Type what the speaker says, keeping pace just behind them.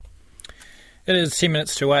It is 10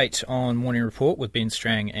 minutes to 8 on Morning Report with Ben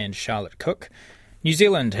Strang and Charlotte Cook. New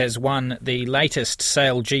Zealand has won the latest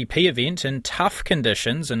SailGP event in tough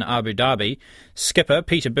conditions in Abu Dhabi. Skipper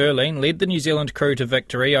Peter Burling led the New Zealand crew to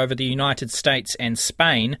victory over the United States and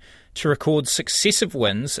Spain to record successive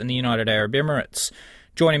wins in the United Arab Emirates.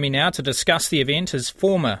 Joining me now to discuss the event is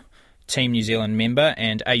former Team New Zealand member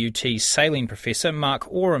and AUT sailing professor Mark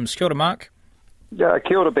Orams. Kia ora, Mark. Yeah,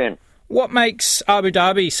 kia ora, Ben. What makes Abu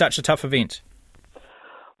Dhabi such a tough event?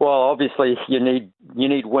 Well, obviously you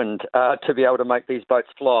need wind to be able to make these boats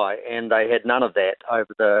fly, and they had none of that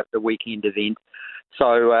over the weekend event.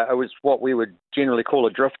 So it was what we would generally call a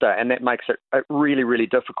drifter, and that makes it really, really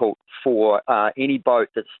difficult for any boat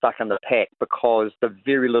that's stuck in the pack, because the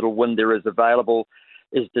very little wind there is available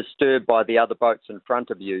is disturbed by the other boats in front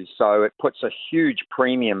of you. So it puts a huge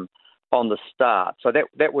premium on the start. So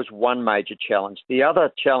that was one major challenge. The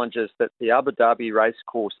other challenge is that the Abu Dhabi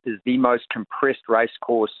racecourse is the most compressed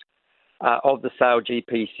racecourse of the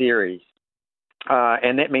SailGP series.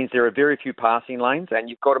 And that means there are very few passing lanes, and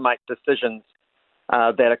you've got to make decisions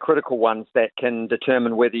that are critical ones that can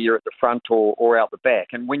determine whether you're at the front or out the back.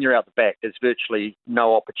 And when you're out the back, there's virtually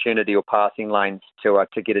no opportunity or passing lanes to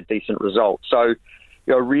get a decent result. So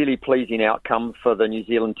a really pleasing outcome for the New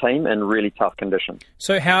Zealand team in really tough conditions.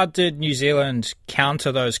 So how did New Zealand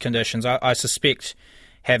counter those conditions? I suspect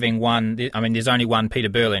having one, there's only one Peter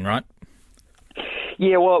Burling, right?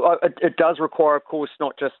 Yeah, well, it does require, of course,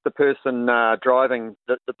 not just the person driving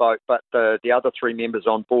the boat, but the other three members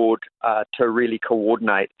on board to really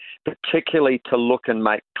coordinate, particularly to look and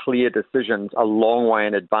make clear decisions a long way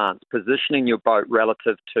in advance, positioning your boat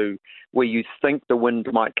relative to where you think the wind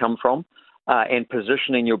might come from. And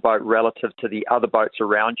positioning your boat relative to the other boats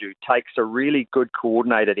around you takes a really good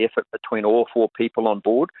coordinated effort between all four people on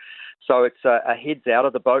board. So it's a heads out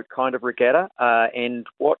of the boat kind of regatta. And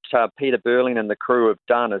what Peter Burling and the crew have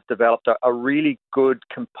done is developed a really good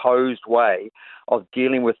composed way of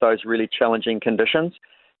dealing with those really challenging conditions,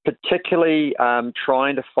 particularly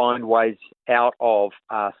trying to find ways out of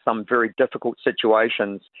some very difficult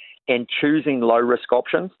situations and choosing low-risk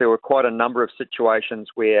options. There were quite a number of situations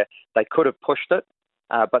where they could have pushed it,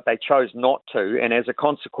 but they chose not to. And as a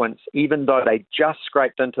consequence, even though they just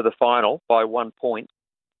scraped into the final by 1 point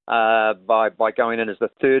by going in as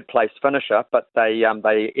the third-place finisher, but they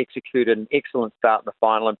executed an excellent start in the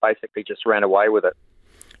final and basically just ran away with it.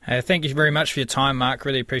 Thank you very much for your time, Mark.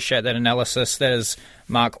 Really appreciate that analysis. That is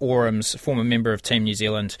Mark Orams, former member of Team New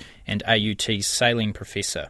Zealand and AUT sailing professor.